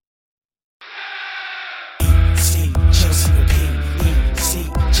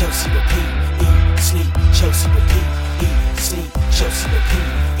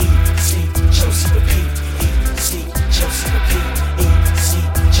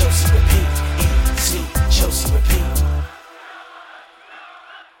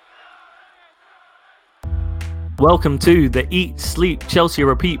Welcome to the Eat, Sleep, Chelsea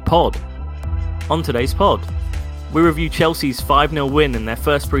Repeat pod. On today's pod, we review Chelsea's 5-0 win in their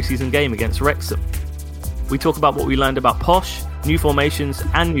first pre-season game against Wrexham. We talk about what we learned about Poch, new formations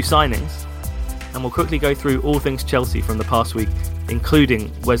and new signings. And we'll quickly go through all things Chelsea from the past week,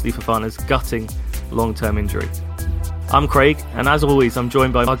 including Wesley Fofana's gutting long-term injury. I'm Craig, and as always, I'm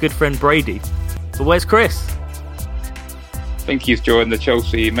joined by our good friend Brady. But where's Chris? I think he's joined the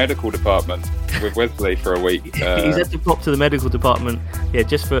Chelsea medical department with Wesley for a week. He's had to pop to the medical department,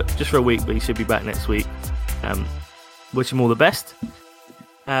 just for a week, but he should be back next week. Wish him all the best.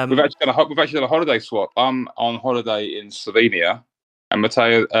 We've actually done a holiday swap. I'm on holiday in Slovenia, and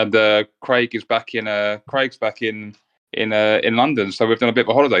Matteo and Craig is back in. Craig's back in London, so we've done a bit of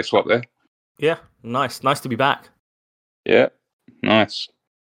a holiday swap there. Yeah, nice to be back. Yeah, nice.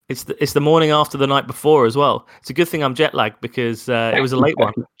 It's the morning after the night before as well. It's a good thing I'm jet lagged because it was a late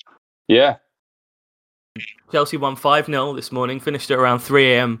one. Yeah. Chelsea won 5-0 this morning, finished at around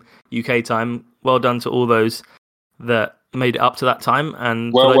 3 a.m. UK time. Well done to all those that made it up to that time.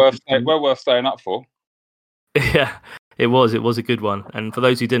 And well worth staying up for. Yeah, it was a good one. And for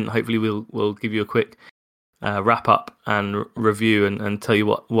those who didn't, hopefully we'll give you a quick wrap up and review and tell you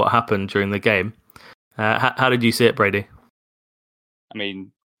what happened during the game. How did you see it, Brady? I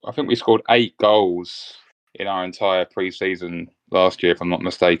mean, I think we scored 8 goals in our entire pre-season last year, if I'm not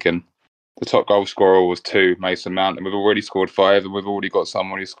mistaken. The top goal scorer was 2, Mason Mount, and we've already scored 5, and we've already got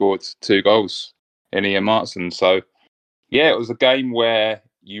someone who scored 2 goals in MAATSEN. So, yeah, it was a game where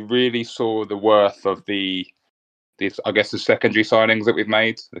you really saw the worth of the secondary signings that we've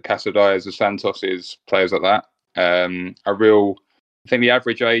made, the Casadayas, the Santoses, players like that. I think the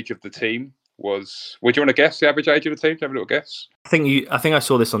average age of the team was. Would you want to guess the average age of the team? Do you have a little guess? I think I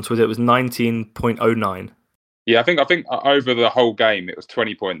saw this on Twitter. It was 19.09. Yeah, I think over the whole game it was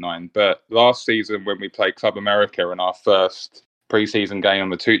 20.9. But last season when we played Club America in our first pre-season game on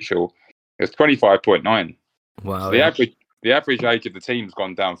the Tuchel, it was 25.9. Wow. So the average age of the team's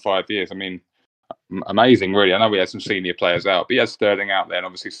gone down 5 years. I mean, amazing, really. I know we had some senior players out, but he had Sterling out there, and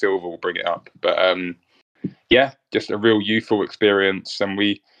obviously Silva will bring it up. But yeah, just a real youthful experience, and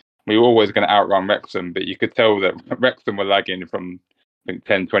we were always going to outrun Wrexham, but you could tell that Wrexham were lagging from, I think,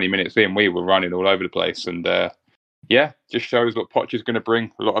 10, 20 minutes in. We were running all over the place. And just shows what Poch is going to bring.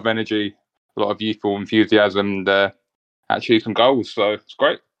 A lot of energy, a lot of youthful enthusiasm, and actually some goals. So it's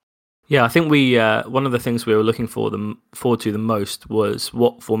great. Yeah, I think we one of the things we were looking forward to the most was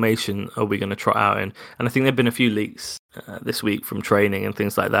what formation are we going to trot out in. And I think there have been a few leaks this week from training and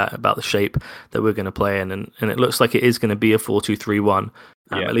things like that about the shape that we're going to play in. And it looks like it is going to be a 4-2-3-1.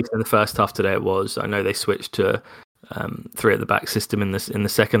 At least in the first half today it was. I know they switched to 3 at the back system in the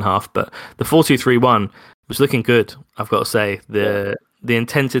second half, but the 4-2-3-1 was looking good. I've got to say the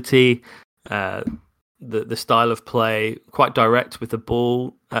intensity, the style of play, quite direct with the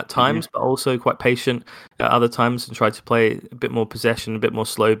ball at times, but also quite patient at other times, and tried to play a bit more possession, a bit more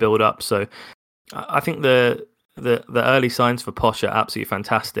slow build up. So I think the early signs for Poch are absolutely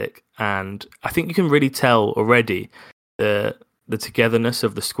fantastic, and I think you can really tell already the togetherness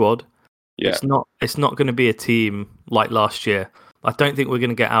of the squad. Yeah. It's not going to be a team like last year. I don't think we're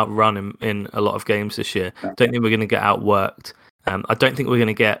going to get outrun in a lot of games this year. I don't think we're going to get outworked. I don't think we're going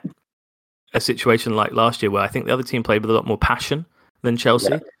to get a situation like last year where I think the other team played with a lot more passion than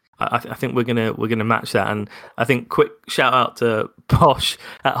Chelsea. Yeah. I think we're gonna match that, and I think quick shout out to Poch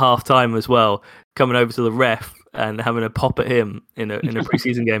at half time as well, coming over to the ref and having a pop at him in a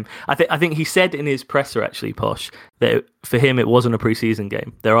preseason game. I think he said in his presser, actually, Poch, that for him it wasn't a preseason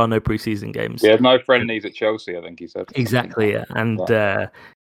game. There are no preseason games. Yeah, no friendlies at Chelsea, I think he said. Exactly, yeah. And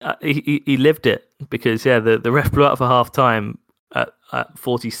he lived it, because the ref blew out for half time at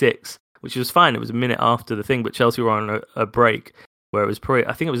 46, which was fine. It was a minute after the thing, but Chelsea were on a break where it was probably,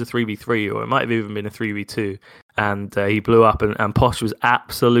 I think it was a 3v3, or it might have even been a 3v2, and he blew up, and Poch was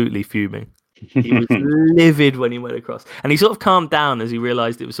absolutely fuming. He was livid when he went across, and he sort of calmed down as he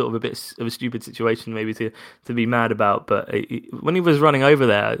realised it was sort of a bit of a stupid situation maybe to be mad about. But when he was running over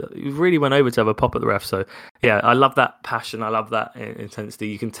there, he really went over to have a pop at the ref. So yeah, I love that passion. I love that intensity.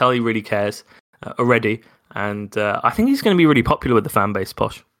 You can tell he really cares already, and I think he's going to be really popular with the fan base,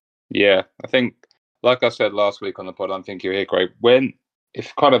 Poch. Yeah, I think, like I said last week on the pod, I think you're here, Craig. When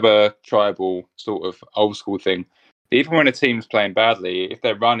it's kind of a tribal sort of old school thing, even when a team's playing badly, if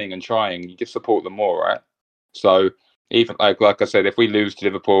they're running and trying, you just support them more, right? So even like I said, if we lose to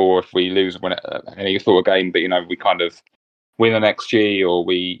Liverpool, or if we lose any sort of game, but we kind of win an XG, or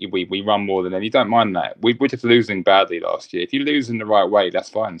we run more than them, you don't mind that. We're just losing badly last year. If you lose in the right way, that's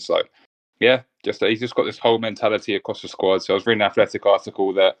fine. So yeah, he's just got this whole mentality across the squad. So I was reading an Athletic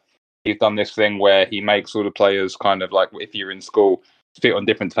article that he's done this thing where he makes all the players kind of like, if you're in school, sit on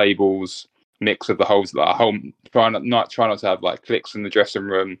different tables, mix of the wholes, like a whole, try not to have like cliques in the dressing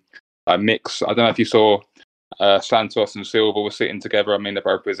room, mix. I don't know if you saw Santos and Silva were sitting together. I mean, they're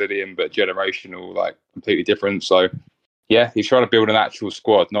both Brazilian, but generational, like completely different. So yeah, he's trying to build an actual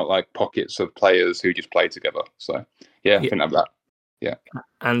squad, not like pockets of players who just play together. So yeah, I think that. Yeah.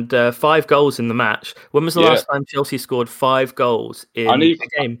 And 5 goals in the match. When was the last time Chelsea scored 5 goals in a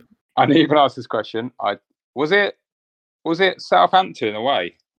game? I knew you could ask this question. Was it Southampton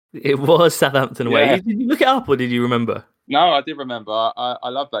away? It was Southampton away. Did you look it up or did you remember? No, I did remember. I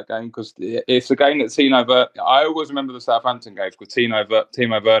love that game because it's a game that I always remember the Southampton game because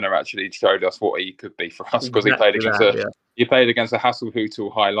Timo Werner actually showed us what he could be for us because he played against a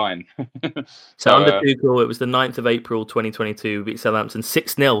Hasselhüttel high line. So under Tuchel, it was the 9th of April 2022. We beat Southampton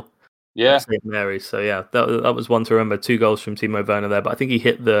 6-0. Yeah. St. Mary's. So yeah, that was one to remember. 2 goals from Timo Werner there, but I think he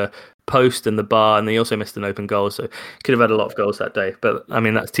hit the post and the bar, and he also missed an open goal. So could have had a lot of goals that day. But I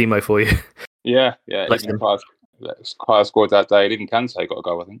mean, that's Timo for you. Yeah. Quite scored that day. Even Kante got a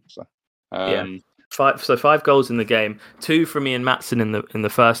goal, I think. So yeah, 5 goals in the game. 2 from Ian Maatsen in the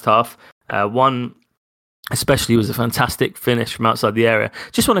first half. One especially was a fantastic finish from outside the area.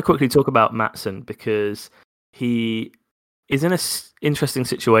 Just want to quickly talk about Maatsen because he is in an interesting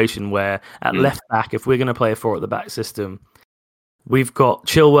situation where at left back, if we're going to play a 4 at the back system, we've got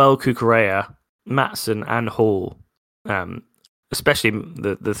Chilwell, Cucurella, Maatsen, and Hall. Especially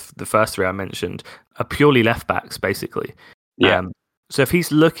the first 3 I mentioned are purely left backs, basically. Yeah. So if he's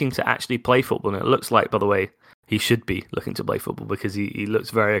looking to actually play football, and it looks like, by the way, he should be looking to play football because he looks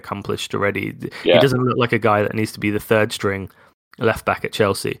very accomplished already. Yeah. He doesn't look like a guy that needs to be the 3rd string left back at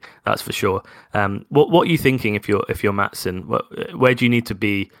Chelsea, that's for sure. What are you thinking if you're Maatsen? Where do you need to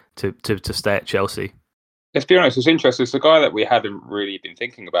be to stay at Chelsea? Let's be honest, it's interesting. It's a guy that we hadn't really been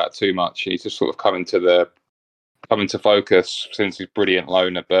thinking about too much. He's just sort of coming to focus since his brilliant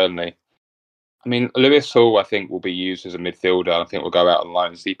loan at Burnley. I mean, Lewis Hall, I think, will be used as a midfielder. I think we'll go out on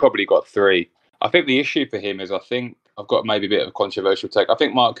loan. So he probably got 3. I think the issue for him is, I think I've got maybe a bit of a controversial take. I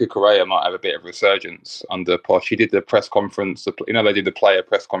think Mark Cucurella might have a bit of resurgence under Poch. He did the press conference. They did the player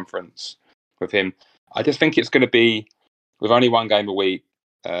press conference with him. I just think it's going to be, with only 1 game a week,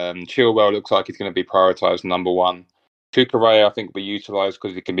 Chilwell looks like he's going to be prioritised number 1. Cucurella, I think, will be utilised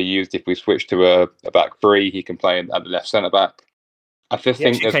because he can be used if we switch to a back 3. He can play at the left centre-back. I just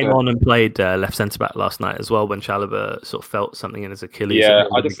think he came on and played left centre-back last night as well when Chalobah sort of felt something in his Achilles. Yeah,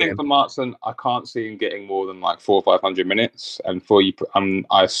 I just think for Maatsen, I can't see him getting more than like 400 or 500 minutes. And for you,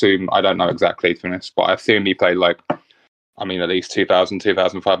 I assume, I don't know exactly to be honest, but I assume he played at least 2,000,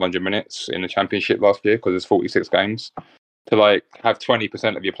 2,500 minutes in the Championship last year because there's 46 games. To have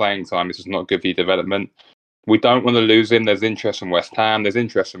 20% of your playing time is just not good for your development. We don't want to lose him. There's interest from West Ham. There's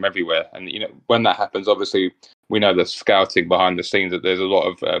interest from everywhere. And, when that happens, obviously, we know the scouting behind the scenes that there's a lot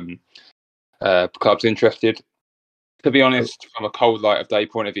of clubs interested. To be honest, from a cold light of day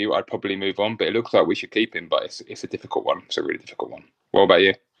point of view, I'd probably move on. But it looks like we should keep him. But it's a difficult one. It's a really difficult one. What about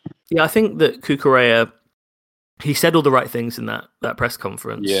you? Yeah, I think that Cucurella, he said all the right things in that press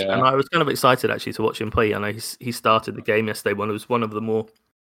conference. Yeah. And I was kind of excited, actually, to watch him play. I know he started the game yesterday when he was one of the more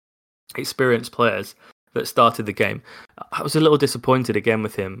experienced players that started the game. I was a little disappointed again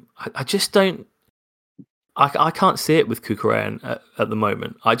with him. I just don't. I can't see it with Cucurella at the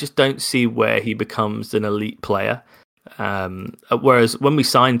moment. I just don't see where he becomes an elite player. Whereas when we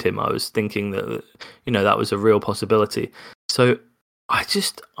signed him, I was thinking that that was a real possibility. So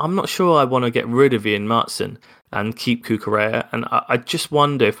I'm not sure I want to get rid of Ian Maatsen and keep Cucurella. And I just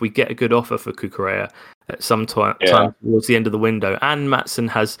wonder if we get a good offer for Cucurella at some time towards the end of the window. And Maatsen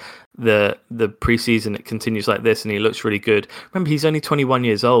has the pre-season, it continues like this, and he looks really good. Remember, he's only 21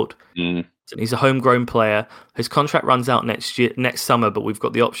 years old. He's a homegrown player. His contract runs out next summer, but we've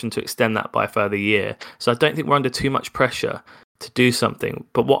got the option to extend that by a further year. So I don't think we're under too much pressure to do something.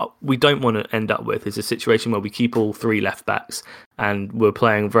 But what we don't want to end up with is a situation where we keep all 3 left backs and we're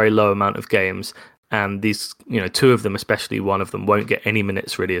playing a very low amount of games. And these, 2 of them, especially one of them, won't get any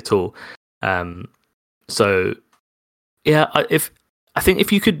minutes really at all. So, yeah, I think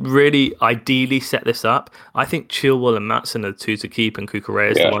if you could really ideally set this up, I think Chilwell and Maatsen are the 2 to keep and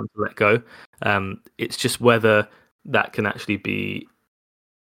Cucurella is the one to let go. It's just whether that can actually be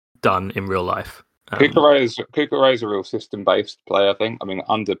done in real life. Cucurella is a real system-based player, I think. I mean,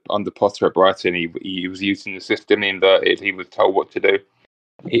 under Potter at Brighton, he was using the system, inverted. He was told what to do.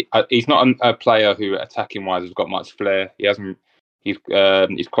 He's not a player who, attacking-wise, has got much flair.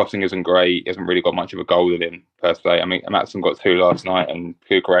 His crossing isn't great. He hasn't really got much of a goal in him, per se. I mean, Maatsen got 2 last night, and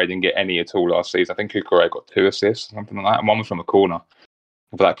Cucurella didn't get any at all last season. I think Cucurella got 2 assists, something like that, and one was from a corner.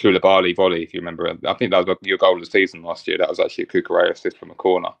 for that Koulibaly volley, if you remember. I think that was your goal of the season last year. That was actually a Cucurella assist from a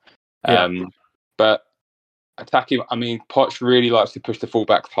corner. But attacking, I mean, Poch really likes to push the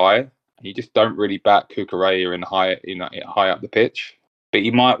fullbacks higher. You just don't really back Cucurella in high up the pitch. But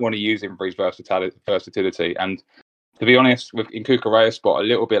you might want to use him for his versatility. And to be honest, in Cucurella's spot, a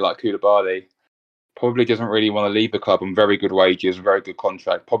little bit like Koulibaly, probably doesn't really want to leave the club on very good wages, very good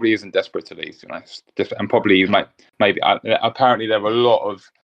contract. Probably isn't desperate to leave, and probably maybe. Apparently, there were a lot of.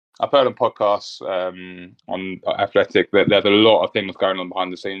 I've heard on podcasts on Athletic that there's a lot of things going on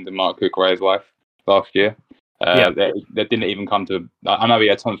behind the scenes in Marc Cucurella's life last year. That didn't even come to. I know he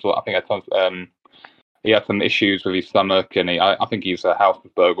had tons. I think he had tons. He had some issues with his stomach, and I think he's a house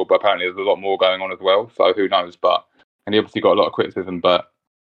burgle. But apparently, there's a lot more going on as well. So who knows? And he obviously got a lot of criticism. But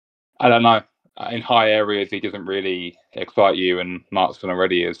I don't know. In high areas, he doesn't really excite you, and MAATSEN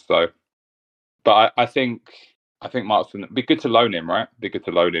already is. So, but I think MAATSEN, it'd be good to loan him, right? Be good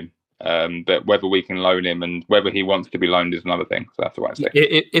to loan him. But whether we can loan him and whether he wants to be loaned is another thing. So that's what I say.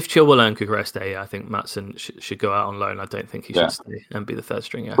 If Chilwell and Cucurella stay, I think MAATSEN should go out on loan. I don't think he should stay and be the third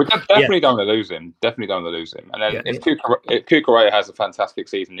stringer. We definitely don't want to lose him. Definitely don't want to lose him. And then if Cucurella has a fantastic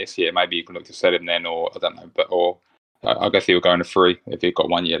season this year, maybe you can look to sell him then, or I don't know, I guess he will go into free if he's got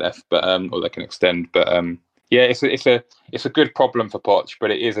 1 year left, but or they can extend. But it's a good problem for Poch,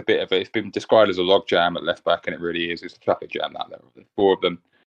 but it is a bit of it's been described as a log jam at left back, and it really is. It's a traffic jam that level. 4 of them,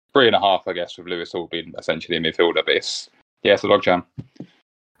 3.5, I guess, with Lewis all being essentially a midfielder, but it's a log jam.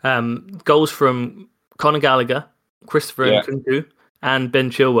 Goals from Conor Gallagher, Christopher NKUNKU, and Ben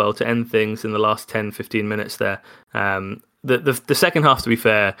Chilwell to end things in the last 10-15 minutes there. The second half, to be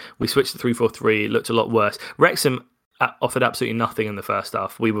fair, we switched to 3-4-3. It looked a lot worse. Wrexham offered absolutely nothing in the first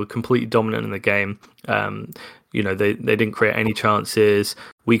half. We were completely dominant in the game. They didn't create any chances.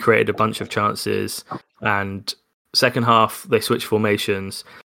 We created a bunch of chances. And second half, they switched formations.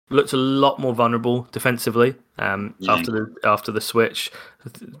 Looked a lot more vulnerable defensively after the switch.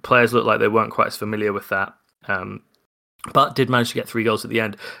 Players looked like they weren't quite as familiar with that. But did manage to get 3 goals at the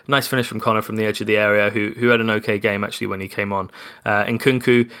end. Nice finish from Connor from the edge of the area, who had an okay game actually when he came on.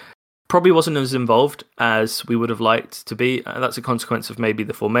 NKUNKU probably wasn't as involved as we would have liked to be. That's a consequence of maybe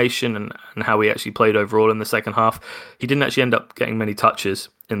the formation and how he actually played overall in the second half. He didn't actually end up getting many touches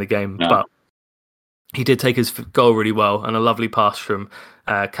in the game, but he did take his goal really well, and a lovely pass from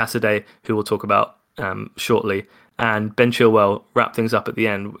Cassidy, who we'll talk about shortly. And Ben Chilwell wrapped things up at the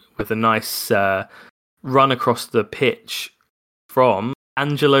end with a nice run across the pitch from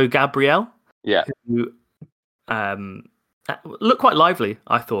Angelo Gabriel, who looked quite lively,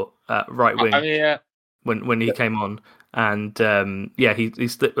 I thought, right wing when he came on. And he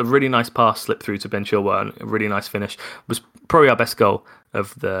slipped a really nice pass, slipped through to Ben Chilwell, and a really nice finish. Was probably our best goal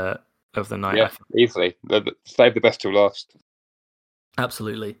of the night. Yeah, easily. Save the best till last.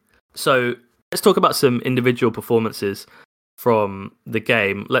 Absolutely. So let's talk about some individual performances from the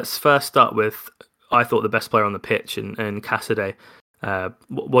game. Let's first start with, I thought, the best player on the pitch, and Cassidy.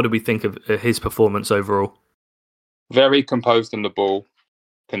 What did we think of his performance overall? Very composed on the ball,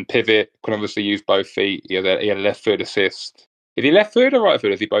 can pivot, can obviously use both feet. He had a left foot assist. Is he left footed or right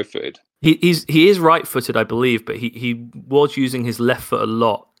footed? Is he both footed? He is right footed, I believe, but he was using his left foot a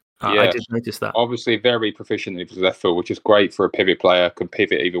lot. I did notice that. Obviously, very proficient with his left foot, which is great for a pivot player. Can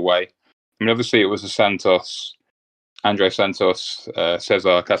pivot either way. I mean, obviously, it was Andre Santos,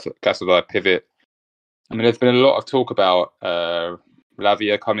 Cesar Casadei pivot. I mean, there's been a lot of talk about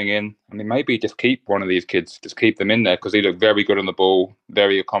Lavia coming in. I mean, maybe just keep one of these kids, just keep them in there, because he looked very good on the ball,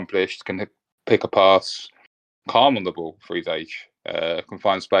 very accomplished, can pick a pass, calm on the ball for his age, can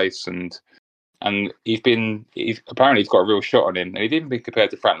find space, and he's apparently got a real shot on him, and he'd even been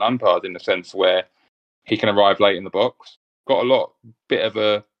compared to Frank Lampard in the sense where he can arrive late in the box. Got a bit of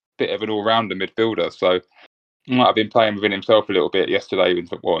an all-rounder midfielder, so he might have been playing within himself a little bit yesterday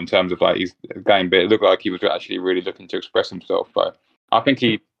in terms of like his game, but it looked like he was actually really looking to express himself. But I think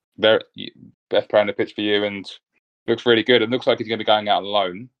he best player on the pitch for you, and looks really good. And looks like he's going to be going out on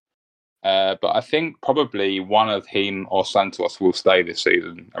loan. But I think probably one of him or Santos will stay this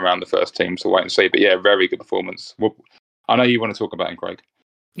season around the first team. So wait and see. But yeah, very good performance. Well, I know you want to talk about him, Craig.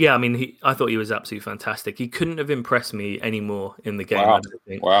 Yeah, I mean, I thought he was absolutely fantastic. He couldn't have impressed me anymore in the game. Wow. I don't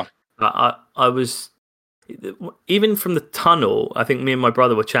think. Wow. I was, even from the tunnel, I think me and my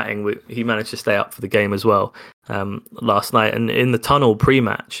brother were chatting. He managed to stay up for the game as well last night. And in the tunnel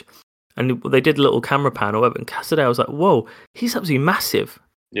pre-match, and they did a little camera panel. And Cassidy, I was like, whoa, he's absolutely massive.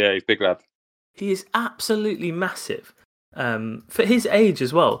 Yeah, he's a big lad. He is absolutely massive. For his age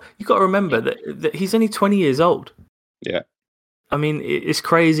as well. You've got to remember that he's only 20 years old. Yeah. I mean, it's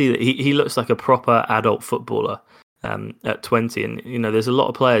crazy that he looks like a proper adult footballer. at 20, and there's a lot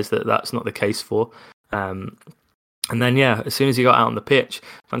of players that's not the case for. And then, as soon as he got out on the pitch,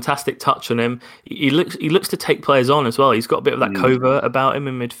 fantastic touch on him. He looks to take players on as well. He's got a bit of that covert about him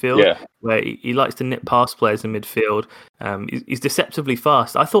in midfield, where he likes to nip past players in midfield. He's deceptively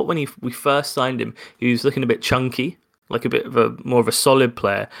fast. I thought when we first signed him, he was looking a bit chunky, like a bit of more of a solid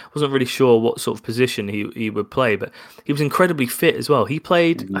player. Wasn't really sure what sort of position he would play, but he was incredibly fit as well. He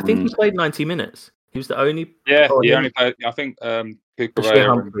played, I think he played 90 minutes. He was the only. Yeah, he only played. I think.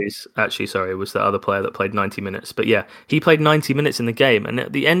 Humphreys, actually, sorry, was the other player that played 90 minutes. But yeah, he played 90 minutes in the game, and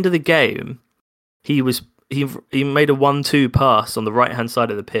at the end of the game, he made a 1-2 pass on the right hand side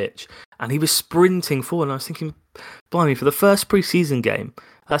of the pitch, and he was sprinting forward. And I was thinking, blimey, for the first pre-season game,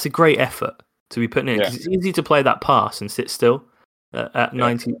 that's a great effort to be putting in, because it's easy to play that pass and sit still at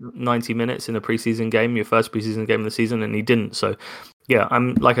 90 minutes in a pre-season game, your first pre-season game of the season, and he didn't. So yeah,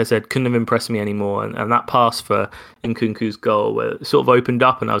 like I said, couldn't have impressed me anymore. And that pass for NKUNKU's goal, where it sort of opened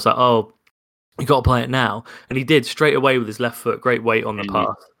up, and I was like, oh, you got to play it now. And he did straight away with his left foot. Great weight on the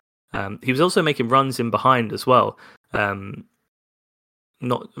pass. He was also making runs in behind as well.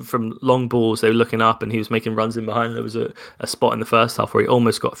 Not from long balls, they were looking up, and he was making runs in behind. There was a spot in the first half where he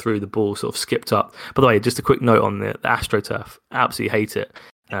almost got through, the ball sort of skipped up. By the way, just a quick note on the AstroTurf. Absolutely hate it.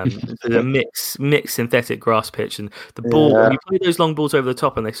 It's a mixed synthetic grass pitch, and the ball, when you play those long balls over the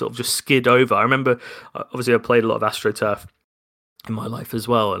top and they sort of just skid over. I remember, obviously I played a lot of AstroTurf in my life as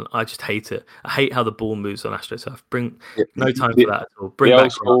well, and I just hate it. I hate how the ball moves on AstroTurf. No time for that at all.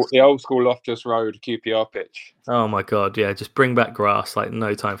 The old school Loftus Road QPR pitch. Oh my god, yeah, just bring back grass. Like,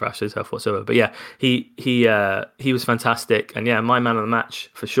 no time for AstroTurf whatsoever. But yeah, he was fantastic, and yeah, my man of the match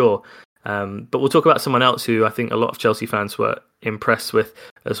for sure. But we'll talk about someone else who I think a lot of Chelsea fans were impressed with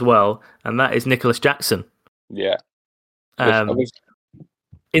as well, and that is Nicholas Jackson. Yeah.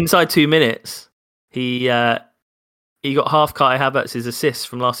 Inside 2 minutes, he got half Kai Havertz's assists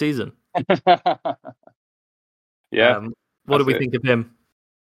from last season. Yeah. What do we think of him?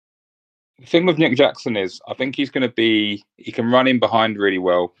 The thing with Nick Jackson is, I think he can run in behind really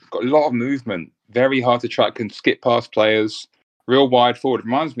well. Got a lot of movement, very hard to track, can skip past players, real wide forward.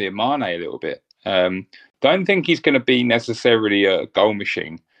 Reminds me of Mane a little bit. Don't think he's going to be necessarily a goal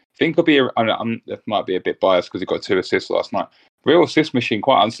machine. Think he'll be. That might be a bit biased because he got 2 assists last night. Real assist machine,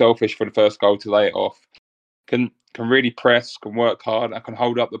 quite unselfish for the first goal to lay it off. Can really press, can work hard, and can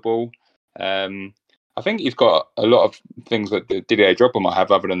hold up the ball. I think he's got a lot of things that Didier Drogba might have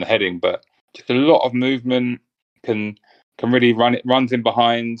other than the heading, but just a lot of movement. Can really runs in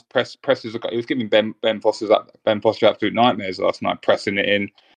behind, presses. He was giving Ben Foster absolute nightmares last night, pressing it in.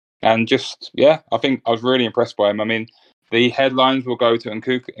 And just, I think I was really impressed by him. I mean, the headlines will go to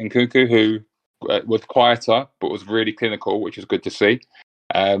NKUNKU, who was quieter, but was really clinical, which is good to see.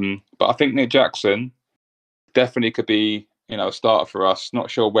 But I think Nick Jackson definitely could be, a starter for us. Not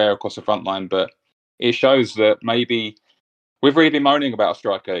sure where across the front line, but it shows that maybe we've really been moaning about a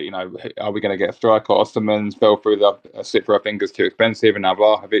striker. Are we going to get a striker? Osterman's fell through slip through our fingers, too expensive, and now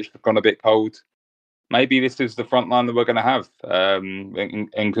Vlahovic has gone a bit cold. Maybe this is the front line that we're going to have,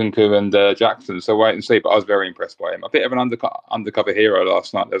 NKUNKU and Jackson. So wait and see. But I was very impressed by him. A bit of an undercover hero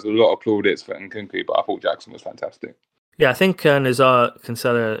last night. There's a lot of plaudits for NKUNKU, but I thought Jackson was fantastic. Yeah, I think Nazar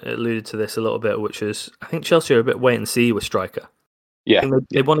Kinsella alluded to this a little bit, which is I think Chelsea are a bit wait and see with striker. Yeah,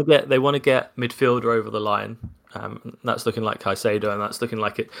 they want to get midfielder over the line. That's looking like Caicedo, and that's looking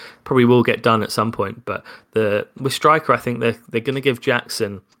like it probably will get done at some point. But with striker, I think they're going to give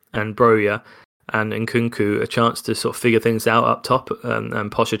Jackson and Broja and NKUNKU a chance to sort of figure things out up top,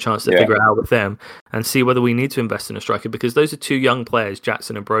 and Poch a chance to figure it out with them and see whether we need to invest in a striker, because those are 2 young players,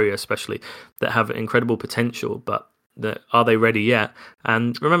 Jackson and Broja especially, that have incredible potential, but are they ready yet?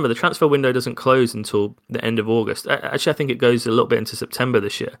 And remember, the transfer window doesn't close until the end of August. Actually, I think it goes a little bit into September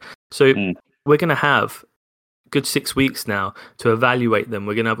this year. So we're going to have good 6 weeks now to evaluate them.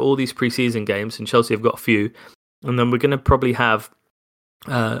 We're going to have all these pre-season games, and Chelsea have got a few, and then we're going to probably have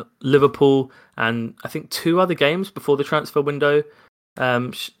Liverpool and I think 2 other games before the transfer window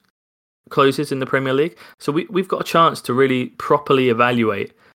closes in the Premier League. So we've got a chance to really properly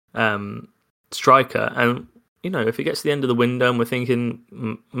evaluate striker, and if it gets to the end of the window and we're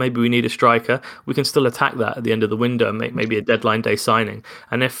thinking maybe we need a striker, we can still attack that at the end of the window and make maybe a deadline day signing.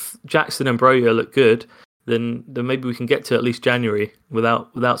 And if Jackson and Broja look good, then maybe we can get to at least January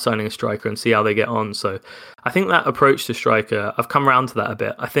without signing a striker and see how they get on. So I think that approach to striker, I've come around to that a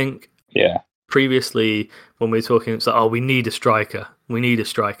bit. I think previously when we were talking, it's like, we need a striker.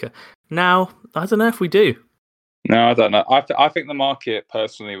 Now, I don't know if we do. No, I don't know. I think the market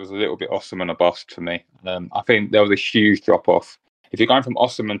personally was a little bit Osterman a bust for me. I think there was a huge drop off. If you're going from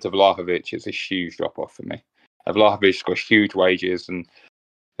Osterman to Vlahovic, it's a huge drop off for me. Vlahovic's got huge wages, and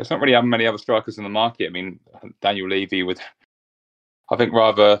there's not really many other strikers in the market. I mean, Daniel Levy would, I think,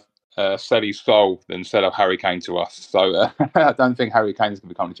 rather sell his soul than sell a Harry Kane to us. So I don't think Harry Kane's going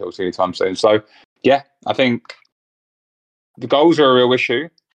to be coming to Chelsea anytime soon. So yeah, I think the goals are a real issue.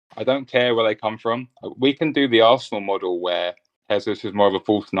 I don't care where they come from. We can do the Arsenal model where Jesus is more of a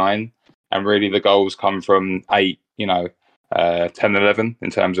false nine, and really the goals come from 8, 10, 11 in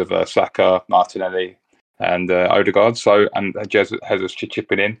terms of Saka, Martinelli, and Odegaard. So and Jesus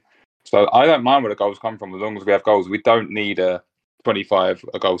chipping in. So I don't mind where the goals come from as long as we have goals. We don't need a 25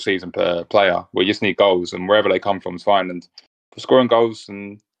 a goal season per player. We just need goals, and wherever they come from is fine. And for scoring goals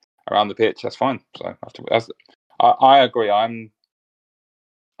and around the pitch, that's fine. So I agree. I'm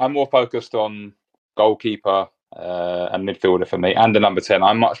more focused on goalkeeper and midfielder for me, and the number 10.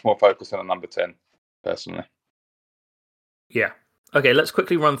 I'm much more focused on the number 10 personally. Yeah. Okay, let's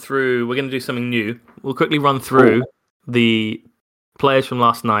quickly run through. We're going to do something new. We'll quickly run through the players from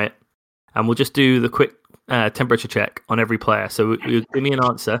last night, and we'll just do the quick temperature check on every player. So give me an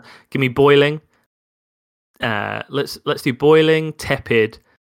answer. Give me boiling. Let's do boiling, tepid,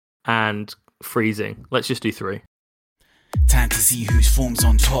 and freezing. Let's just do 3. Time to see whose form's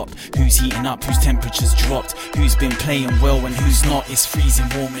on top, who's heating up, whose temperature's dropped, who's been playing well and who's not. It's freezing,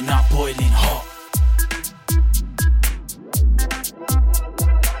 warming up, boiling hot.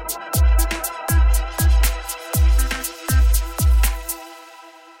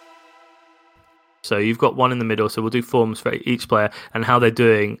 So you've got one in the middle, so we'll do forms for each player and how they're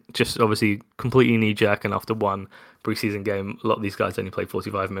doing, just obviously completely knee-jerk, and after one preseason game, a lot of these guys only play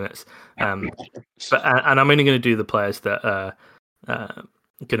 45 minutes. And I'm only going to do the players that are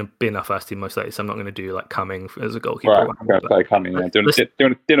going to be in our first team most likely, so I'm not going to do like Cumming as a goalkeeper. Right, I'm going to play Cumming. Yeah.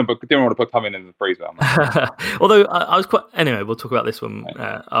 Didn't want to put Cumming in the freezer. Although I was quite... Anyway, we'll talk about this one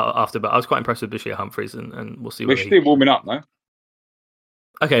after, but I was quite impressed with Bashir Humphreys, and we'll see. We should do warming up, no?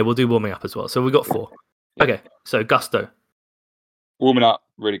 Okay, we'll do warming up as well. So we've got 4. Yeah. Okay, so Gusto. Warming up,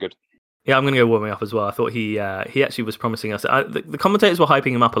 really good. Yeah, I'm going to go warming up as well. I thought he actually was promising us. The commentators were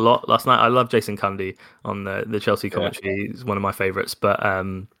hyping him up a lot last night. I love Jason Cundy on the Chelsea commentary. Yeah. He's one of my favourites. But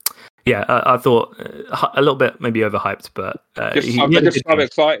I thought a little bit maybe overhyped. But I'm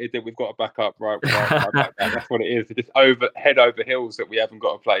excited that we've got a backup right back. That's what it is. It's just head over heels that we haven't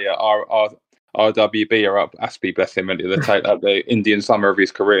got a player. Our RWB are up. Aspie, bless him, into the Indian summer of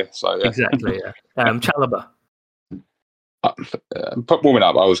his career. So yeah. Exactly. Yeah. Chalobah. Warming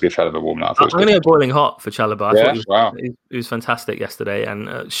up. I always give Chalobah warming up. I'm going to go boiling hot for Chalobah. Yeah, wow. He was fantastic yesterday,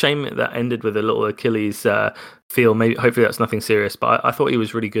 and shame that ended with a little Achilles feel. Maybe hopefully that's nothing serious, but I thought he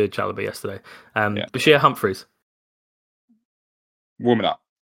was really good, Chalobah, yesterday. Bashir Humphreys. Warming up.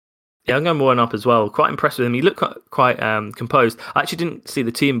 Yeah, I'm going warming up as well. Quite impressed with him. He looked quite composed. I actually didn't see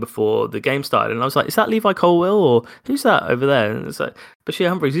the team before the game started, and I was like, is that Levi Colwill, or who's that over there? And it's like, Bashir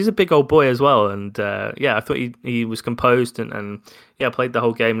Humphreys, he's a big old boy as well. And I thought he was composed and played the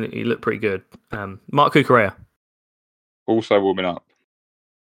whole game. He looked pretty good. Mark Cucurella. Also warming up.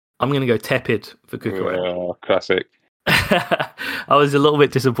 I'm going to go tepid for Cucurella. Classic. I was a little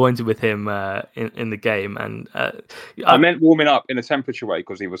bit disappointed with him in the game, and I meant warming up in a temperature way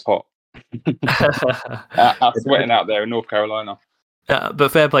because he was hot. Sweating out there in North Carolina.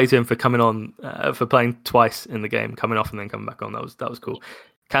 But fair play to him for coming on, for playing twice in the game, coming off and then coming back on. That was cool.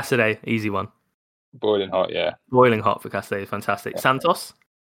 Cassidy, easy one. Boiling hot, yeah. Boiling hot for Cassidy, fantastic. Yeah. Santos.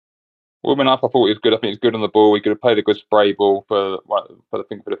 Warming up, I thought he was good. I think he was good on the ball. He could have played a good spray ball for the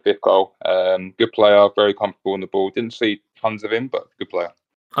 5th goal. Good player, very comfortable on the ball. Didn't see tons of him, but good player.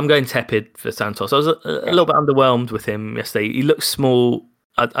 I'm going tepid for Santos. I was a little bit underwhelmed with him yesterday. He looks small.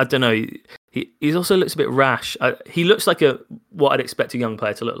 I don't know. He also looks a bit rash. He looks like what I'd expect a young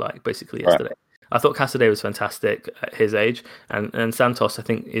player to look like, basically, yesterday. Right. I thought Cassidy was fantastic at his age, and Santos, I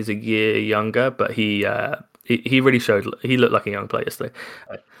think, is a year younger, but he really showed. He looked like a young player yesterday.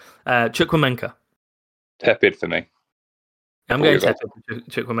 Chukwuemeka. Tepid for me. I'm going tepid for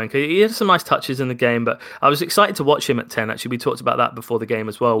Chukwuemeka. He had some nice touches in the game, but I was excited to watch him at 10. Actually, we talked about that before the game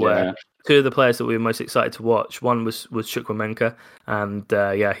as well, where 2 of the players that we were most excited to watch, one was Chukwuemeka, and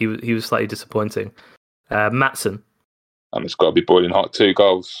he was slightly disappointing. MAATSEN. It's got to be boiling hot. 2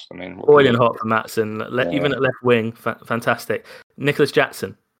 goals. I mean, boiling hot for MAATSEN, even at left wing, fantastic. Nicholas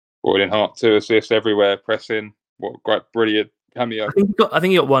Jackson. Boiling hot. 2 assists everywhere, pressing. What great, brilliant cameo. I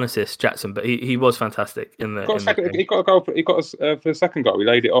think he got 1 assist, Jackson, but he was fantastic in the. He got a goal. He got for the second goal. He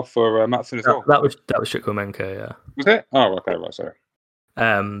laid it off for MAATSEN as well. That was Chukwuemeka, yeah. Was it? Oh, okay, right, sorry.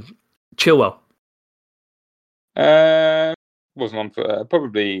 Chilwell. Wasn't on for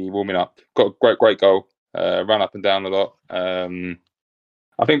probably warming up. Got a great goal. Ran up and down a lot.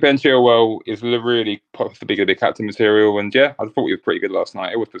 I think Ben Chilwell is really possibly going to be captain material. And yeah, I thought he was pretty good last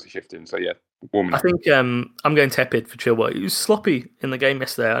night. It was puts shifting. So yeah, warming up. I think I'm going tepid for Chilwell. He was sloppy in the game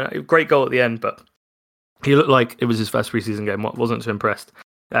yesterday. Great goal at the end, but he looked like it was his first preseason game. Wasn't too impressed.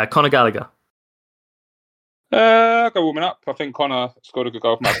 Conor Gallagher. I'll go warming up. I think Connor scored a good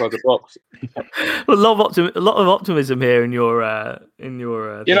goal from outside the box. A lot of optimism here in your. You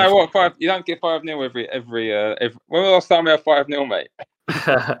know what? You don't get 5-0 every. When was the last time we had 5-0, mate?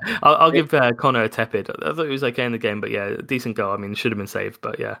 I'll give Connor a tepid. I thought he was okay in the game, but yeah, decent goal. I mean, should have been saved,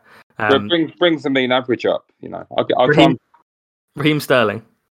 but yeah. Brings the mean average up. You know, I'll try. Raheem Sterling.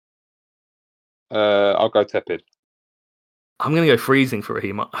 I'll go tepid. I'm going to go freezing for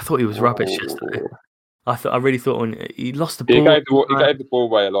Raheem. I thought he was rubbish yesterday. I really thought when he lost the ball. He gave the ball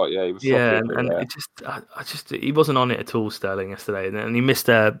away a lot. Yeah, he was. And he wasn't on it at all, Sterling, yesterday, and he missed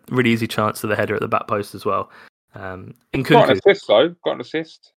a really easy chance to the header at the back post as well. NKUNKU. Got an assist though. Got an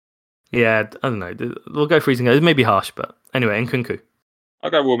assist. Yeah, I don't know. We'll go freezing. It may be harsh, but anyway, NKUNKU.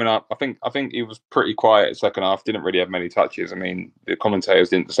 I'll go warming up. I think he was pretty quiet in the second half. Didn't really have many touches. I mean, the commentators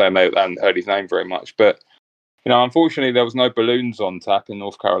didn't say they hadn't heard his name very much, but. You know, unfortunately, there was no balloons on tap in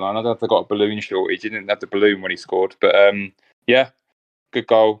North Carolina. I don't know if they got a balloon shortage. He didn't have the balloon when he scored. But, yeah, good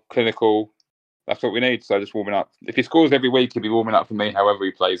goal, clinical. That's what we need. So just warming up. If he scores every week, he'll be warming up for me, however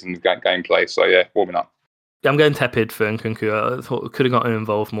he plays in the gameplay. So, yeah, warming up. Yeah, I'm going tepid for NKUNKU. I thought could have gotten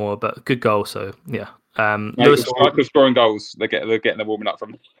involved more, but good goal. So, yeah. Lewis Hall, scoring goals. They're getting the warming up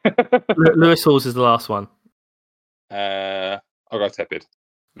from. Lewis Hall's is the last one. I'll go tepid.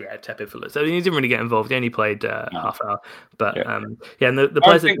 Yeah, tepid for Lewis. I mean, he didn't really get involved. He only played half hour. But and the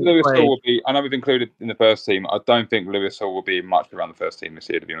players. I think Lewis Hall will be. I know we've included in the first team. I don't think Lewis Hall will be much around the first team this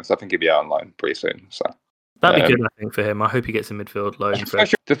year. To be honest, I think he'll be out on loan pretty soon. So that'd be good, I think, for him. I hope he gets a midfield loan.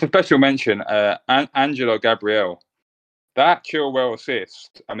 Just a special mention, Angelo Gabriel. That Chilwell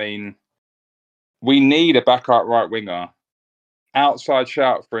assist. I mean, we need a backup right winger. Outside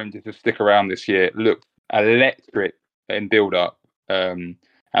shout for him to just stick around this year. Looked electric in build up.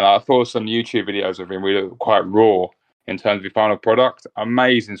 And I saw some YouTube videos of him. We look quite raw in terms of the final product.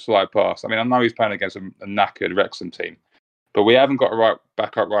 Amazing slide pass. I mean, I know he's playing against a knackered Wrexham team, but we haven't got a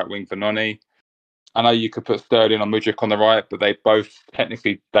backup right wing for Noni. I know you could put Sterling or Mudryk on the right, but they both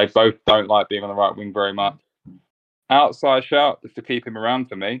don't like being on the right wing very much. Outside shout just to keep him around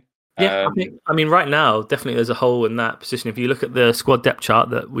for me. Yeah, I mean, right now, definitely there's a hole in that position. If you look at the squad depth chart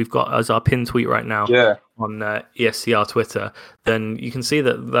that we've got as our pinned tweet right now on ESCR Twitter, then you can see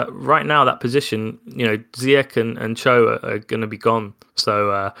that right now that position, you know, Ziyech and Cho are going to be gone.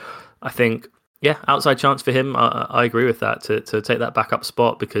 So I think, yeah, outside chance for him. I agree with that to take that backup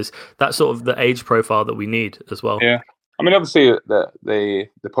spot because that's sort of the age profile that we need as well. Yeah. I mean, obviously,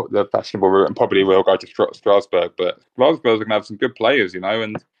 the fashionable route and probably will go to Strasbourg, but Strasbourg's going to have some good players, you know,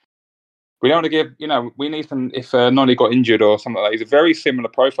 and we don't want to give, you know, we need some, if Noni got injured or something like that, he's a very similar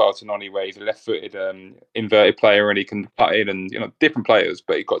profile to Noni where he's a left-footed inverted player and he can cut in and, you know, different players,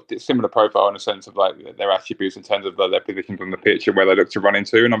 but he's got a similar profile in the sense of like their attributes in terms of their positions on the pitch and where they look to run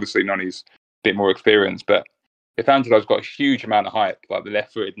into. And obviously Noni's a bit more experienced, but if Angelo's got a huge amount of hype, like the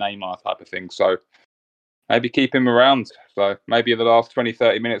left-footed Neymar type of thing, so maybe keep him around. So maybe in the last 20,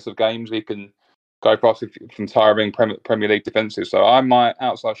 30 minutes of games, he can go past some tiring Premier League defences. So I might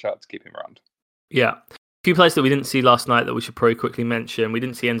outside shout to keep him around. Yeah. A few players that we didn't see last night that we should probably quickly mention. We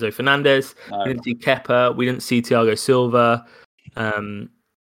didn't see Enzo Fernandez. No. We didn't see Kepa. We didn't see Thiago Silva.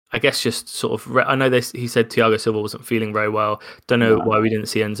 I guess just sort of... I know he said Thiago Silva wasn't feeling very well. Don't know why we didn't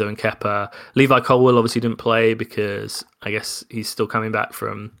see Enzo and Kepa. Levi Colwill obviously didn't play because I guess he's still coming back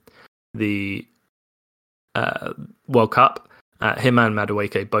from the World Cup. Him and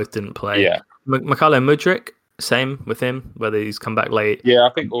Madueke both didn't play. Yeah. Mykhailo Mudryk, same with him, whether he's come back late. Yeah, I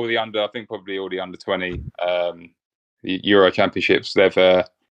think probably all the under 20 the Euro Championships, they've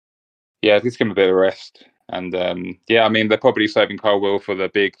just give him a bit of a rest. And I mean, they're probably saving Colwill for the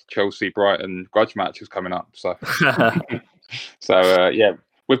big Chelsea Brighton grudge matches coming up. So,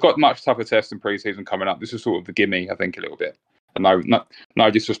 we've got much tougher tests in pre-season coming up. This is sort of the gimme, I think, a little bit. And no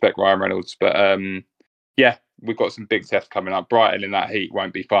disrespect, Ryan Reynolds, but we've got some big tests coming up. Brighton in that heat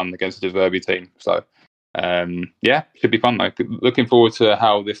won't be fun against a De Zerbi team. So, should be fun though. Looking forward to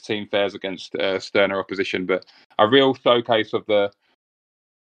how this team fares against sterner opposition. But a real showcase of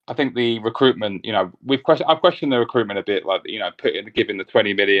I think the recruitment. You know, I've questioned the recruitment a bit. Like, you know, giving the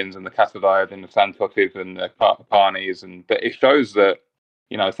 20 millions and the Cassadayas and the Santos's and the Parnies, but it shows that,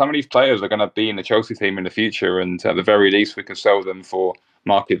 you know, some of these players are going to be in the Chelsea team in the future, and at the very least, we can sell them for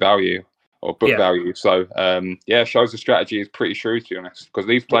market value or book value. So, shows the strategy is pretty shrewd, to be honest, because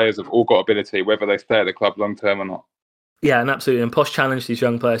these players have all got ability, whether they stay at the club long term or not. Yeah, and absolutely. And Poch challenged these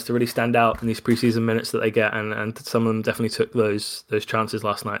young players to really stand out in these preseason minutes that they get, and some of them definitely took those chances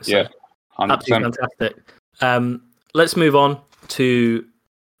last night. So, Yeah, 100%. Absolutely fantastic. Let's move on to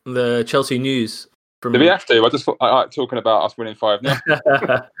the Chelsea news. Do we have to? I like talking about us winning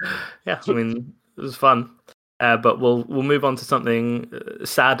 5-0. Yeah, I mean, it was fun. But we'll move on to something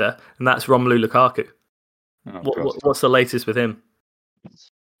sadder, and that's Romelu Lukaku. What's the latest with him?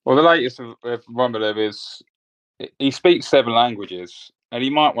 Well, the latest with Romelu is he speaks 7 languages, and he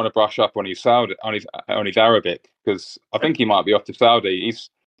might want to brush up on his Saudi, on his Arabic, because I think he might be off to Saudi.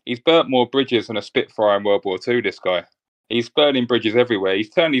 He's burnt more bridges than a Spitfire in World War II. This guy, he's burning bridges everywhere. He's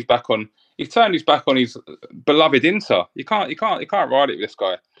turned his back on his beloved Inter. You can't ride it with this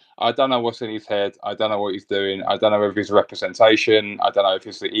guy. I don't know what's in his head. I don't know what he's doing. I don't know if his representation. I don't know if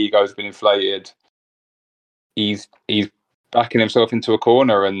his ego's been inflated. He's backing himself into a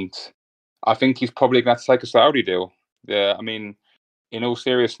corner, and I think he's probably going to take a Saudi deal. Yeah, I mean, in all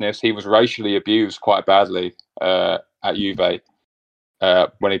seriousness, he was racially abused quite badly at Juve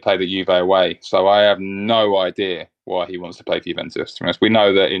when he played at Juve away. So I have no idea why he wants to play for Juventus. We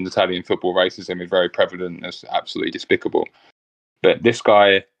know that in Italian football, racism is very prevalent and it's absolutely despicable. But this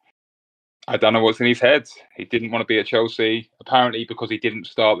guy, I don't know what's in his head. He didn't want to be at Chelsea, apparently because he didn't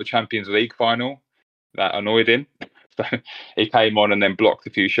start the Champions League final. That annoyed him. So he came on and then blocked a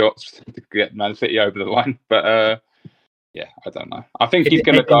few shots to get Man City over the line. But yeah, I don't know. I think he's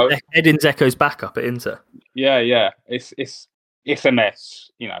going to go. Edin Dzeko's backup at Inter. Yeah. It's a mess.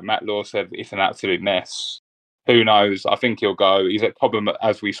 You know, Matt Law said it's an absolute mess. Who knows? I think he'll go. He's at Cobham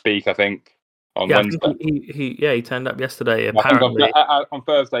as we speak, I think, on Wednesday. He turned up yesterday, apparently. On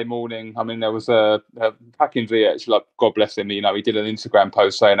Thursday morning, I mean, there was Hakim Ziyech, like, God bless him, you know, he did an Instagram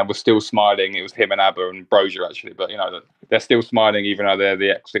post saying I was still smiling. It was him and Abba and Brozier, actually. But, you know, they're still smiling, even though they're the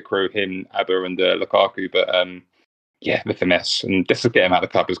exit crew, him, Abba and Lukaku. But, yeah, it's a mess. And let's just get him out of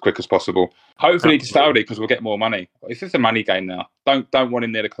the club as quick as possible. Hopefully to Saudi, because we'll get more money. It's just a money game now. Don't want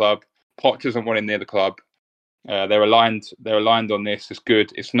him near the club. Poch doesn't want him near the club. They're aligned on this. It's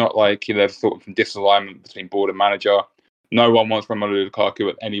good. It's not like, you know, there's sort of disalignment between board and manager. No one wants Romelu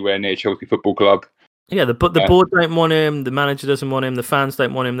Lukaku anywhere near Chelsea Football Club. Yeah, the board don't want him. The manager doesn't want him. The fans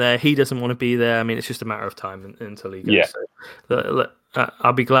don't want him there. He doesn't want to be there. I mean, it's just a matter of time until he goes. Yeah. So,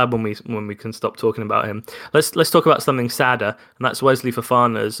 I'll be glad when we can stop talking about him. Let's talk about something sadder, and that's Wesley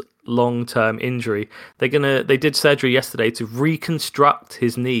Fofana's long-term injury. They did surgery yesterday to reconstruct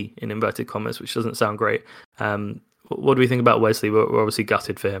his knee, in inverted commas, which doesn't sound great. What do we think about Wesley? We're obviously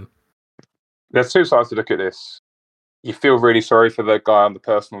gutted for him. There's two sides to look at this. You feel really sorry for the guy on the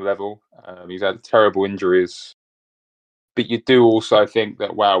personal level. He's had terrible injuries. But you do also think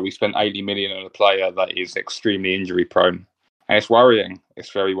that, wow, we spent 80 million on a player that is extremely injury prone. And it's worrying.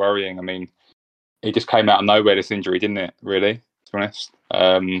 It's very worrying. I mean, it just came out of nowhere, this injury, didn't it, really, to be honest?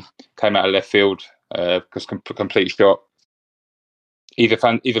 Came out of left field because complete shot. He's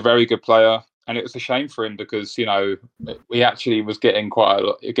a very good player. And it was a shame for him because, you know, he actually was getting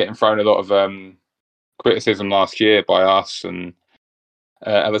thrown a lot of criticism last year by us, and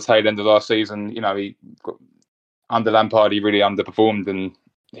at the tail end of last season, you know, under Lampard he really underperformed, and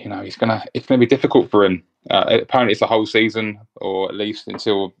you know it's gonna be difficult for him. Apparently, it's a whole season, or at least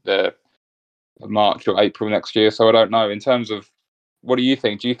until March or April next year. So I don't know. In terms of, what do you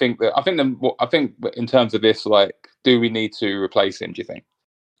think? Do you think that? I think in terms of this, like, do we need to replace him? Do you think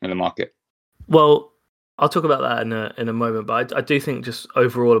in the market? Well, I'll talk about that in a moment, but I do think just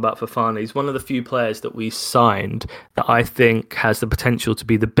overall about Fofana, he's one of the few players that we signed that I think has the potential to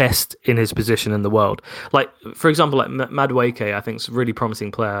be the best in his position in the world. Like, for example, like Madueke, I think is a really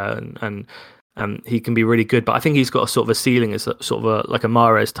promising player, and he can be really good, but I think he's got a sort of a ceiling as a sort of like a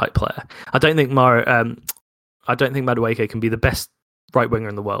Mahrez type player. I don't think Madueke can be the best right winger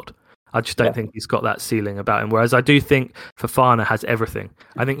in the world. I just don't think he's got that ceiling about him. Whereas I do think Fofana has everything.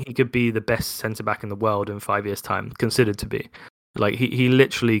 I think he could be the best centre-back in the world in 5 years' time, considered to be. Like, he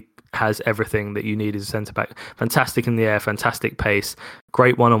literally has everything that you need as a centre-back. Fantastic in the air, fantastic pace,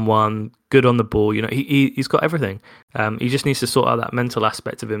 great one-on-one, good on the ball. You know, he's got everything. He just needs to sort out that mental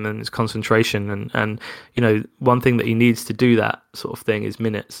aspect of him and his concentration. And you know, one thing that he needs to do that sort of thing is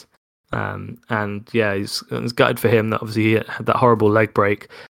minutes. And yeah, it's gutted for him that obviously he had that horrible leg break.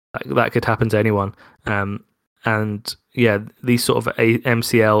 That could happen to anyone. And yeah, these sort of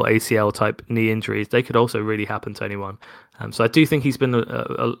MCL, ACL type knee injuries, they could also really happen to anyone. So I do think he's been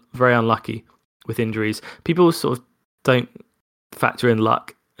a very unlucky with injuries. People sort of don't factor in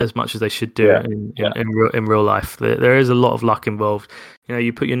luck as much as they should do in real life. There is a lot of luck involved. You know,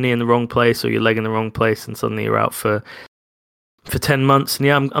 you put your knee in the wrong place or your leg in the wrong place, and suddenly you're out for 10 months. And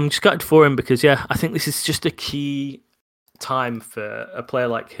yeah, I'm just gutted for him because, yeah, I think this is just a key time for a player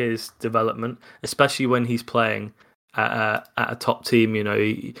like his development, especially when he's playing at a top team. You know,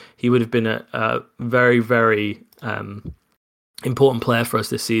 he would have been a very, very important player for us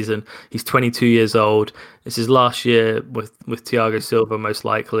this season. He's 22 years old. It's his last year with Thiago Silva, most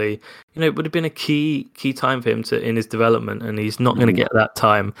likely. You know, it would have been a key time for him in his development, and he's not going to get that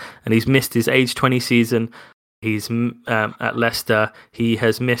time. And he's missed his age 20 season. He's at Leicester. He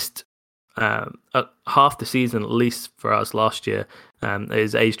has missed half the season, at least for us last year,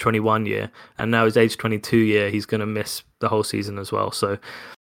 his age 21 year, and now his age 22 year. He's going to miss the whole season as well. So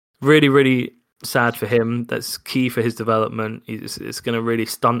really, really sad for him. That's key for his development. It's going to really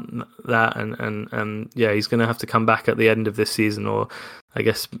stunt that, and yeah, he's going to have to come back at the end of this season, or I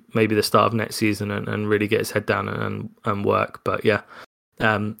guess maybe the start of next season, and really get his head down and work. But yeah,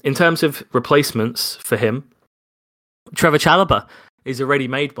 in terms of replacements for him, Trevor Chalobah is a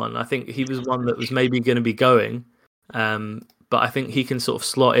ready-made one. I think he was one that was maybe going to be going, but I think he can sort of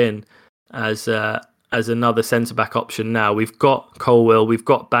slot in as another centre-back option now. We've got Chilwell, we've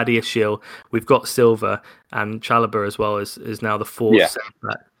got Badiashile, we've got Silva, and Chalobah as well is now the fourth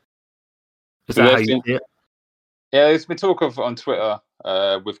centre-back. Is that how you see it? Yeah, there's been talk of on Twitter.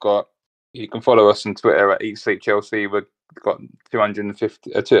 You can follow us on Twitter at Eat Sleep Chelsea. We've got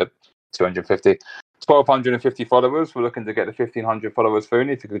 1,250 followers. We're looking to get the 1,500 followers soon.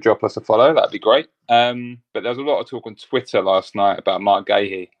 If you could drop us a follow, that'd be great. But there was a lot of talk on Twitter last night about Mark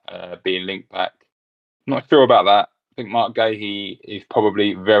Gahey being linked back. I'm not sure about that. I think Mark Gahey is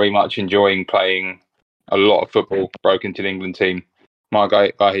probably very much enjoying playing a lot of football, broke into the England team. Mark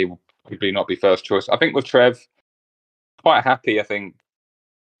Gahey will probably not be first choice. I think with Trev, quite happy, I think,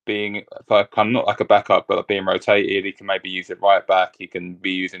 being like, I'm not like a backup, but being rotated. He can maybe use it right back. He can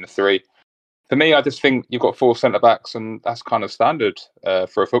be using a 3. For me, I just think you've got 4 centre-backs, and that's kind of standard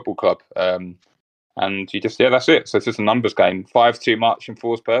for a football club. And you just, that's it. So it's just a numbers game. 5's too much and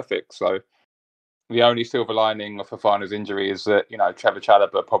 4's perfect. So the only silver lining of Fofana's injury is that, you know, Trevor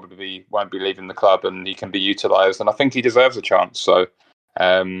Chalobah probably won't be leaving the club and he can be utilised. And I think he deserves a chance. So,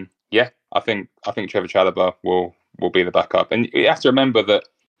 I think Trevor Chalobah will be the backup. And you have to remember that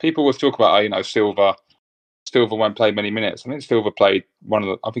people will talk about, Silva won't play many minutes. I think Silva played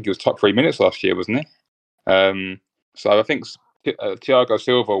I think he was top 3 minutes last year, wasn't he? So I think Thiago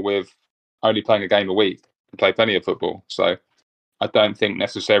Silva, with only playing a game a week, can play plenty of football. So I don't think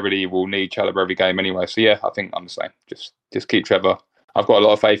necessarily we'll need Chalobah every game anyway. So yeah, I think I'm the same. Just keep Trevor. I've got a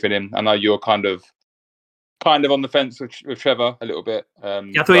lot of faith in him. I know you're kind of on the fence with Trevor a little bit. I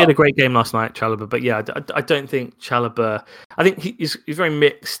thought he had a great game last night, Chalobah. But yeah, I don't think Chalobah. I think he's very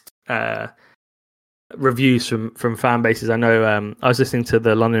mixed reviews from fan bases. I know I was listening to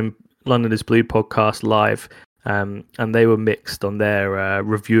the London is Blue podcast live, and they were mixed on their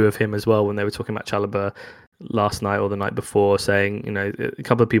review of him as well when they were talking about Chalobah last night or the night before, saying, a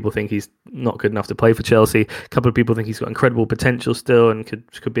couple of people think he's not good enough to play for Chelsea. A couple of people think he's got incredible potential still and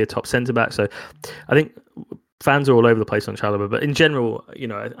could be a top centre back. So I think fans are all over the place on Chalobah, but in general,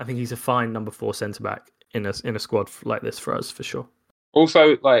 I think he's a fine number 4 centre back in a squad like this for us, for sure.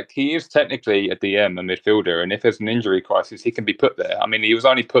 Also, he is technically a DM, a midfielder, and if there's an injury crisis, he can be put there. I mean, he was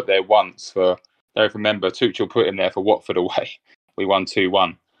only put there once for, I don't remember, Tuchel put him there for Watford away. We won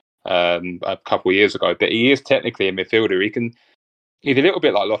 2-1 a couple of years ago, but he is technically a midfielder. He's a little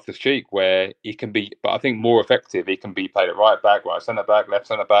bit like Loftus-Cheek, where he can be, but I think more effective. He can be played at right back, right centre back, left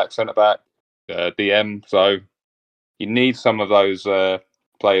centre back, DM. So you need some of those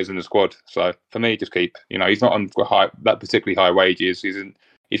players in the squad. So for me, just keep. He's not on that particularly high wages.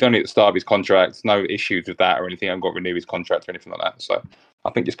 He's only at the start of his contract. No issues with that or anything. I haven't got to renew his contract or anything like that. So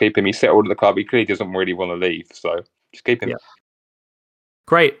I think just keep him. He's settled at the club. He clearly doesn't really want to leave. So just keep him. Yeah.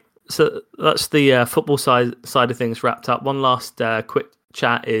 Great. So that's the football side of things wrapped up. One last quick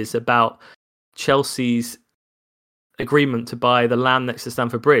chat is about Chelsea's agreement to buy the land next to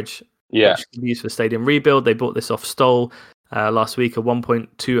Stamford Bridge. Yeah. Which is used for stadium rebuild. They bought this off Stoll last week, a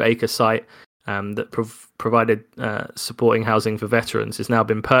 1.2 acre site that provided supporting housing for veterans has now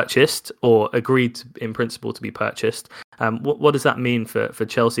been purchased or agreed in principle to be purchased. What does that mean for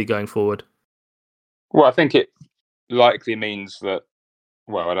Chelsea going forward? Well, I think it likely means that,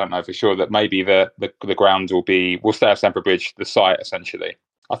 well, I don't know for sure, that maybe the grounds will stay at Stamford Bridge, the site essentially.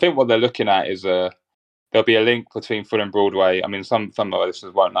 I think what they're looking at is there'll be a link between Fulham Broadway. I mean, some of our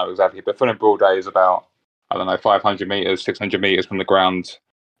listeners won't know exactly, but Fulham Broadway is about, 500 metres, 600 metres from the ground.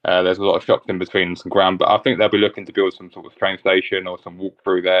 There's a lot of shops in between some ground, but I think they'll be looking to build some sort of train station or some walk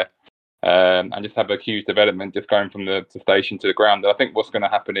through there, and just have a huge development just going from the station to the ground. I think what's going to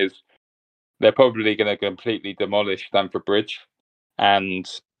happen is they're probably going to completely demolish Stamford Bridge and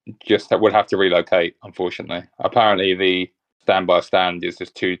just would have to relocate, unfortunately. Apparently, the stand by stand is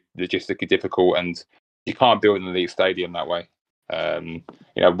just too logistically difficult, and you can't build an elite stadium that way.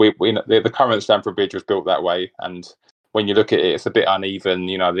 The current Stamford Bridge was built that way, and when you look at it, it's a bit uneven.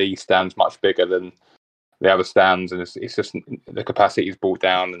 The east stand's much bigger than the other stands, and it's just the capacity is brought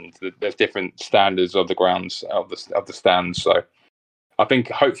down, and there's different standards of the grounds of the stands. So I think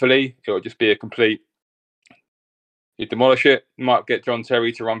hopefully it will just be a complete. You demolish it, you might get John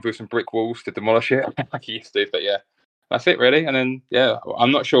Terry to run through some brick walls to demolish it like he used to, but yeah, that's it really. And then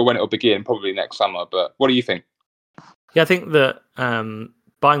I'm not sure when it'll begin, probably next summer. But what do you think? Yeah, I think that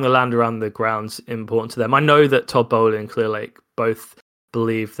buying the land around the ground's important to them. I know that Todd Bowley and Clear Lake both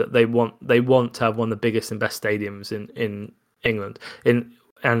believe that they want to have one of the biggest and best stadiums in England.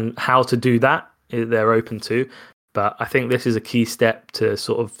 And how to do that, they're open to. But I think this is a key step to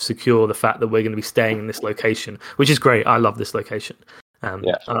sort of secure the fact that we're going to be staying in this location, which is great. I love this location.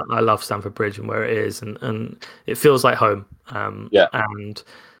 I love Stamford Bridge and where it is, and it feels like home. And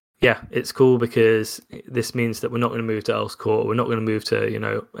it's cool because this means that we're not going to move to Earls Court. We're not going to move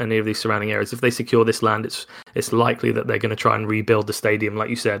to any of these surrounding areas. If they secure this land, it's likely that they're going to try and rebuild the stadium, like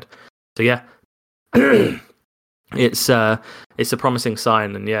you said. So yeah, it's a promising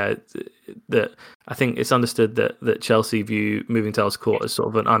sign, and that I think it's understood that Chelsea view moving to Earls Court as sort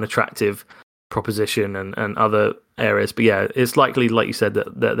of an unattractive proposition and other areas. But yeah, it's likely, like you said,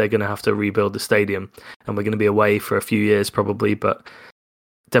 that they're going to have to rebuild the stadium, and we're going to be away for a few years probably. But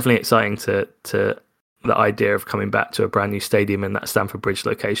definitely exciting to the idea of coming back to a brand new stadium in that Stamford Bridge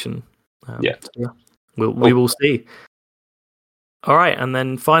location. We will see. All right, and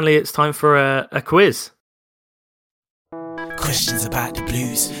then finally it's time for a quiz. Questions about the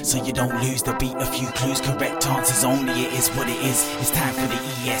Blues, so you don't lose the beat. A few clues, correct answers only. It is what it is. It's time for the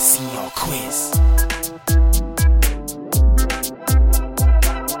ESCR quiz.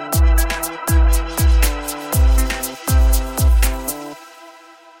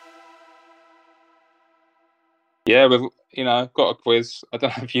 Yeah, we've got a quiz. I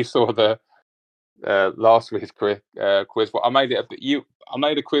don't know if you saw the last week's quiz, but I made a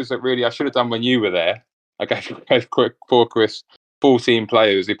quiz that really I should have done when you were there. I gave for Chris 14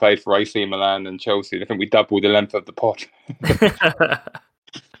 players who played for AC Milan and Chelsea. I think we doubled the length of the pod.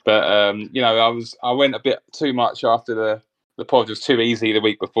 But I went a bit too much after the pod was too easy the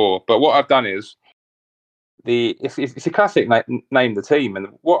week before. But what I've done is it's a classic name the team, and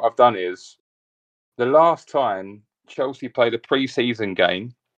what I've done is the last time Chelsea played a pre-season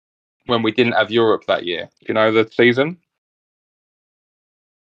game when we didn't have Europe that year. Do you know the season?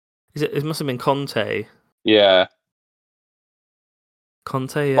 It must have been Conte. Yeah.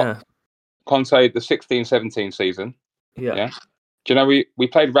 Conte, yeah. Conte, the 16-17 season. Yeah. Do you know we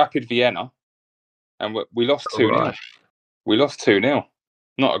played Rapid Vienna and we lost 2-0. Right. We lost 2-0.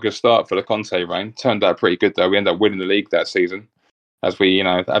 Not a good start for the Conte reign. Turned out pretty good though. We ended up winning the league that season. As we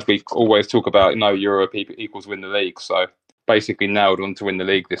always talk about, Europe equals win the league. So basically nailed on to win the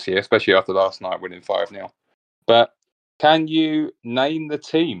league this year, especially after last night winning 5-0. But can you name the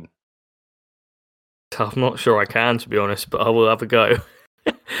team? I'm not sure I can, to be honest, but I will have a go.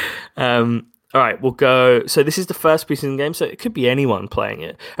 All right, we'll go. So this is the first preseason game, so it could be anyone playing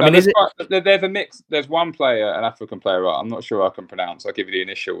it. There's a mix. There's one player, an African player. I'm not sure I can pronounce. I'll give you the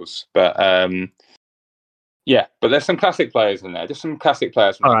initials, but but there's some classic players in there. Just some classic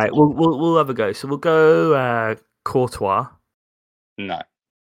players. All right, we'll have a go. So we'll go Courtois. No,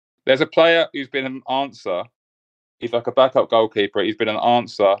 there's a player who's been an answer. He's like a backup goalkeeper. He's been an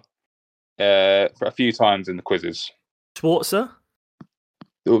answer for a few times in the quizzes. Schwarzer?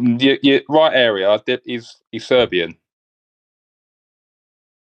 Yeah, right area. He's Serbian.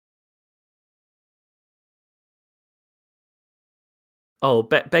 Oh,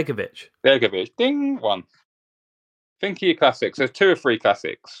 Begovic. Begovic. Ding, one. Think of your classics. There's 2 or 3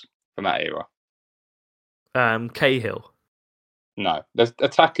 classics from that era. Cahill. No. There's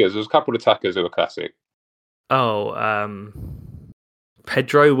attackers. There's a couple of attackers who are classic. Oh,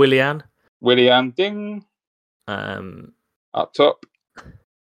 Pedro Willian. Willian, ding. Up top.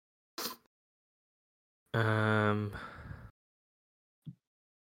 I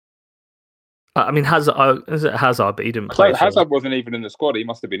mean, Hazard, but he didn't play. Hazard wasn't even in the squad. He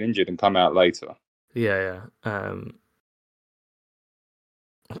must have been injured and come out later. Yeah.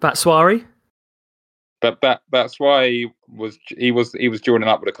 Batshuayi? But that's why he was joining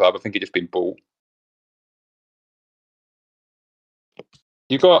up with the club. I think he'd just been bought.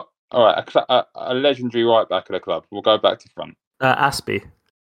 You got a legendary right back of the club. We'll go back to front. Aspie.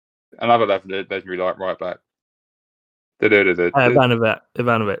 Another legendary right back.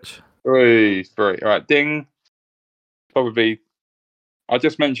 Ivanovic. Three. All right, ding. Probably I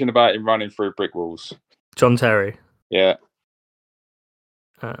just mentioned about him running through brick walls. John Terry. Yeah.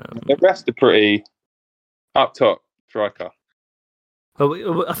 The rest are pretty up top striker.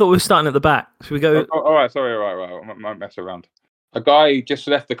 Oh, I thought we were starting at the back. Should we go? All right, sorry, all right. I might mess around. A guy who just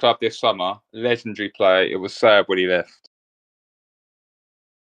left the club this summer, legendary player. It was sad when he left.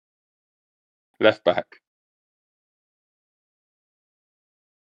 Left back.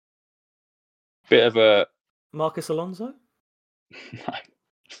 Bit of a Marcus Alonso?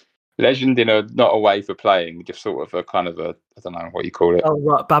 legend in a not a way for playing, just sort of a kind of a, I don't know what you call it. Oh,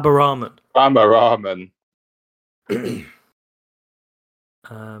 right, Baba Rahman. Baba Rahman.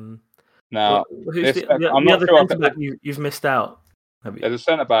 Now, who's the other centre back you've missed out? Have you? There's a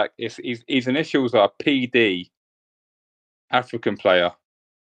centre back. His initials are PD. African player.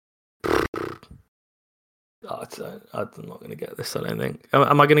 Oh, I'm not going to get this. I don't think.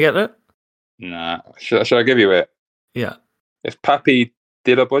 Am I going to get it? Nah. Should I give you it? Yeah. It's Papi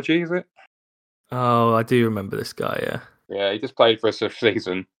Dilaboji, is it? Oh, I do remember this guy. Yeah. Yeah, he just played for us a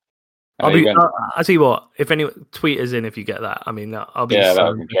season. I'll tell you what. If anyone tweet us in, if you get that, I mean, I'll be. Yeah, that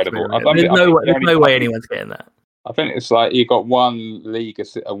was incredible. There's no way anyone's getting that. I think it's like he got one league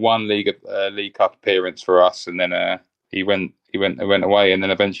cup appearance for us, and then he went away, and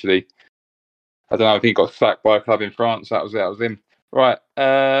then eventually, I don't know if he got sacked by a club in France. That was him. Right.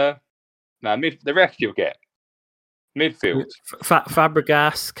 Now the rest you'll get. Midfield.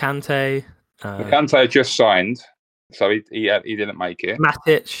 Fabregas, Kante. Kante just signed, so he didn't make it.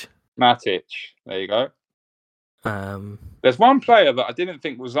 Matic. There you go. There's one player that I didn't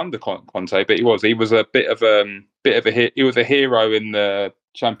think was under Conte, but he was. He was a bit of a he was a hero in the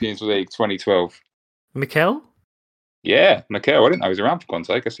Champions League 2012. Mikel? Yeah, Mikel. I didn't know he was around for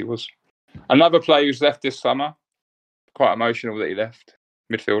Conte. I guess he was. Another player who's left this summer. Quite emotional that he left.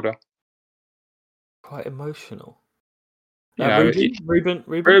 Midfielder. Quite emotional. Ruben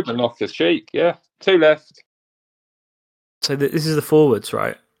Loftus-Cheek. Yeah, 2 left. So this is the forwards,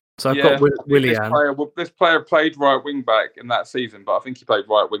 right? So I've got Willian. This player played right wing back in that season, but I think he played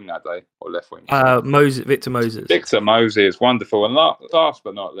right wing that day, or left wing. Victor Moses. Victor Moses, wonderful. And last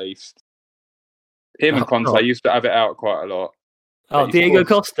but not least, him and Conte used to have it out quite a lot. Oh, Diego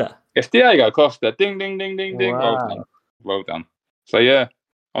Costa. It's Diego Costa. Ding, ding, ding, ding, ding. Wow. Well done. So yeah,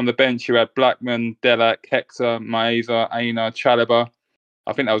 on the bench you had Blackman, Delac, Hector, Maeza, Aina, Chalobah.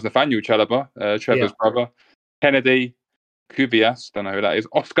 I think that was Nathaniel Chalobah, Trevor's brother. Kennedy, Kubias, don't know who that is.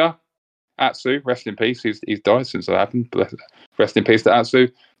 Oscar, Atsu, rest in peace. He's died since that happened. Rest in peace to Atsu.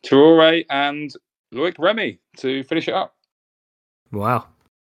 Traore and Loic Remy to finish it up. Wow.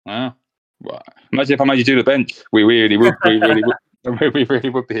 Well, imagine if I made you do the bench. We really would. We really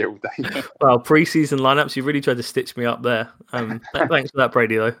would be here all day. Well, pre-season lineups, you really tried to stitch me up there. Thanks for that,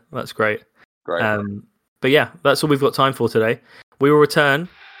 Brady, though. That's great. Great. But yeah, that's all we've got time for today. We will return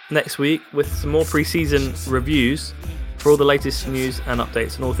next week with some more pre-season reviews. For all the latest news and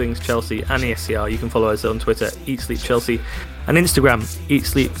updates on all things Chelsea and the SCR, you can follow us on Twitter, Eat Sleep Chelsea, and Instagram, Eat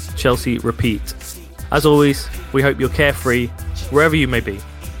Sleep Chelsea Repeat. As always, we hope you're carefree wherever you may be,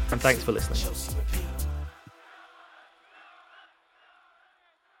 and thanks for listening.